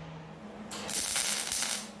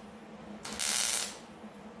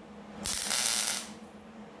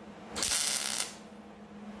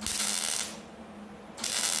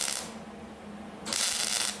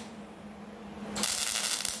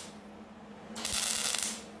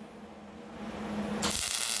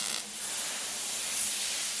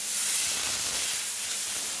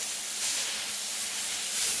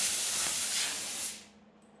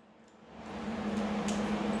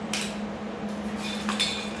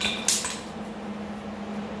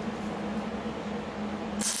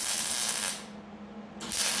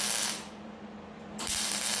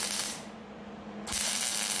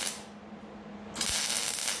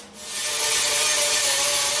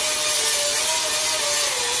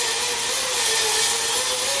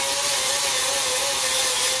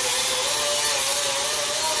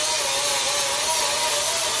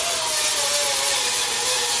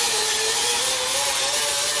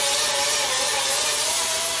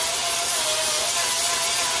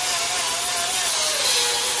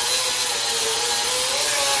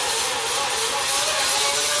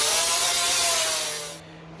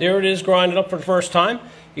 there it is, grinded up for the first time.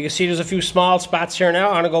 You can see there's a few small spots here now.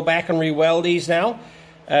 I'm going to go back and re-weld these now.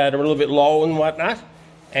 They're a little bit low and whatnot.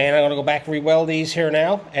 And I'm going to go back and re-weld these here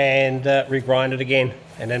now and re-grind it again.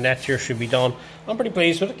 And then that here should be done. I'm pretty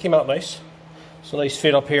pleased with it. Came out nice. It's a nice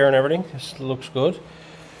fit up here and everything. This looks good.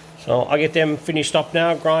 So I'll get them finished up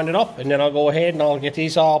now, grind it up, and then I'll go ahead and I'll get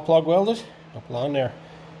these all plug welded up along there.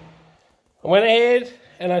 I went ahead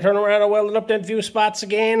and I turned around and welded up them few spots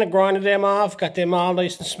again. I grinded them off, got them all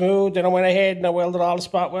nice and smooth. Then I went ahead and I welded all the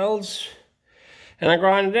spot welds. And I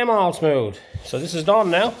grinded them all smooth. So this is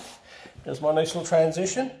done now. There's my nice little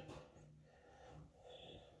transition.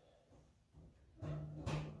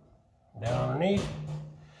 Down underneath.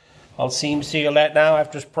 I'll seam seal that now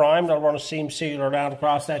after it's primed. I'll run a seam sealer down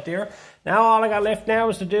across that there. Now all I got left now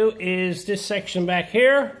is to do is this section back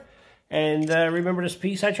here. And remember this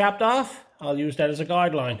piece I chopped off? I'll use that as a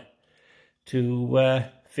guideline to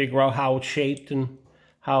figure out how it's shaped and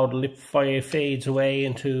how the lip fades away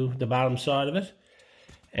into the bottom side of it.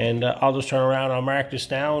 And I'll just turn around, I'll mark this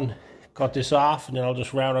down, cut this off, and then I'll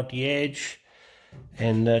just round up the edge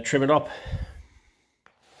and trim it up.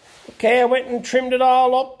 Okay, I went and trimmed it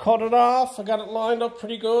all up, cut it off. I got it lined up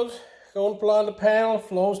pretty good. Going up along the panel,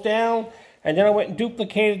 flows down. And then I went and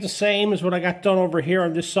duplicated the same as what I got done over here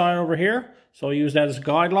on this side over here. So I use that as a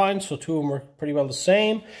guideline, so two of them are pretty well the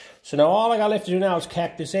same. So now all I got left to do now is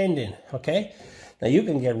cap this end in, okay? Now you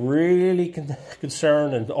can get really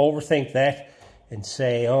concerned and overthink that and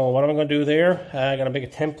say, oh, what am I going to do there? I got to make a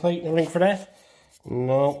template and everything for that?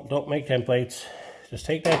 No, don't make templates. Just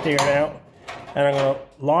take that there now. And I'm going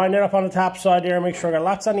to line it up on the top side there, make sure I got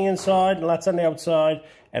lots on the inside and lots on the outside.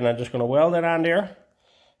 And I'm just going to weld it on there.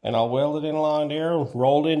 And I'll weld it in along there,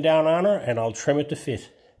 roll it in down on her, and I'll trim it to fit.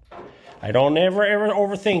 I don't ever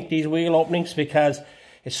overthink these wheel openings because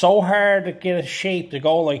it's so hard to get a shape to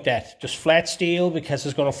go like that. Just flat steel because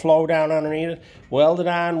it's going to flow down underneath it. Weld it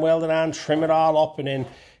on, trim it all up, and then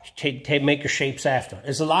make your shapes after.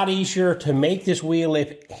 It's a lot easier to make this wheel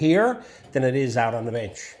lip here than it is out on the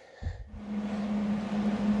bench.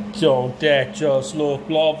 Don't that just look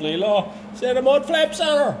lovely? Look, see the mud flaps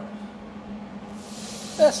on her.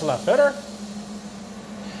 That's a lot better.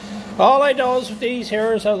 All I do with these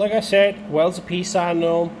here is, like I said, welds a piece on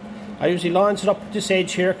them. I usually lines it up with this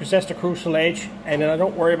edge here because that's the crucial edge, and then I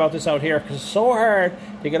don't worry about this out here because it's so hard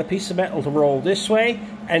to get a piece of metal to roll this way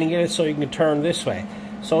and you get it so you can turn this way.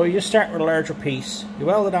 So you start with a larger piece, you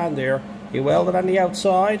weld it on there, you weld it on the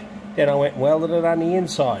outside, then I went and welded it on the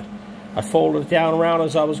inside. I folded it down around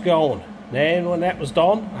as I was going. Then when that was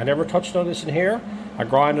done, I never touched on this in here. I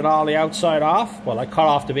grinded all the outside off. Well, I cut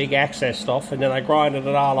off the big excess stuff and then I grinded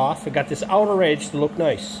it all off. I got this outer edge to look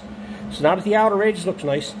nice. So now that the outer edge looks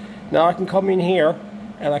nice, now I can come in here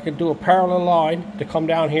and I can do a parallel line to come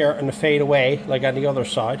down here and to fade away like on the other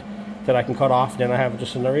side that I can cut off. And then I have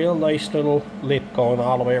just a real nice little lip going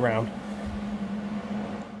all the way around.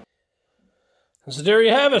 And so there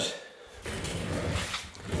you have it.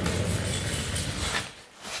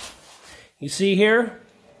 You see here,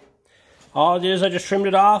 all it is, I just trimmed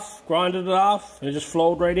it off, grinded it off, and it just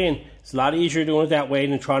flowed right in. It's a lot easier doing it that way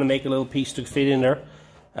than trying to make a little piece to fit in there.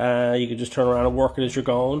 You can just turn around and work it as you're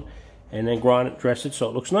going, and then grind it, dress it so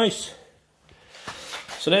it looks nice.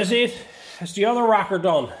 So that's it. That's the other rocker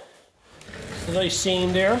done. A nice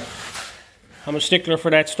seam there. I'm a stickler for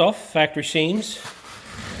that stuff, factory seams.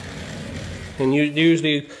 And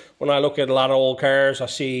usually when I look at a lot of old cars,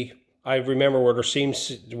 I remember where their seams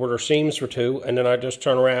were to, and then I just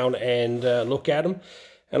turn around and look at them,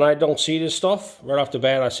 and I don't see this stuff. Right off the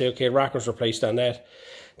bat, I say, okay, rockers replaced on that.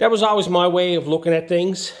 That was always my way of looking at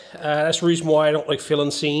things. That's the reason why I don't like filling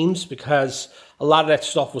seams, because a lot of that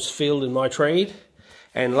stuff was filled in my trade,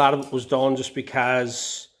 and a lot of it was done just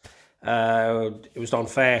because it was done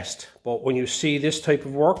fast. But when you see this type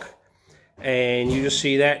of work, and you just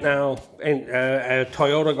see that now, and a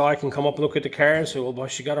Toyota guy can come up and look at the car and say, well, boy,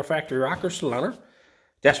 she got her factory rocker still on her.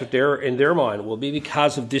 That's what they're in their mind will be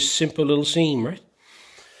because of this simple little seam, right?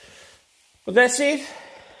 But that's it.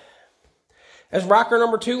 That's rocker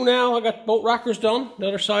number 2 now. I got both rockers done. The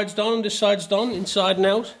other side's done, this side's done, inside and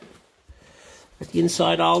out. Got the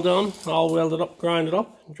inside all done, all welded up, grinded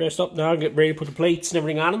up, dressed up. Now I'll get ready to put the plates and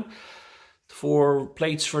everything on them. 4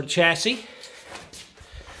 plates for the chassis.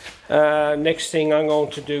 Next thing I'm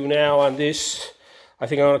going to do now on this, I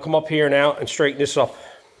think I'm going to come up here now and straighten this up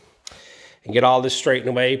and get all this straightened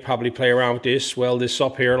away, probably play around with this, weld this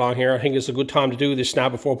up here along here. I think it's a good time to do this now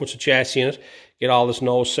before I put the chassis in it, get all this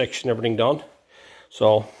nose section, everything done.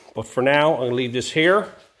 So, but for now, I'm going to leave this here.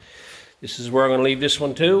 This is where I'm going to leave this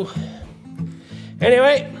one too.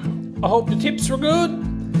 Anyway, I hope the tips were good,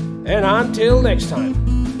 and until next time.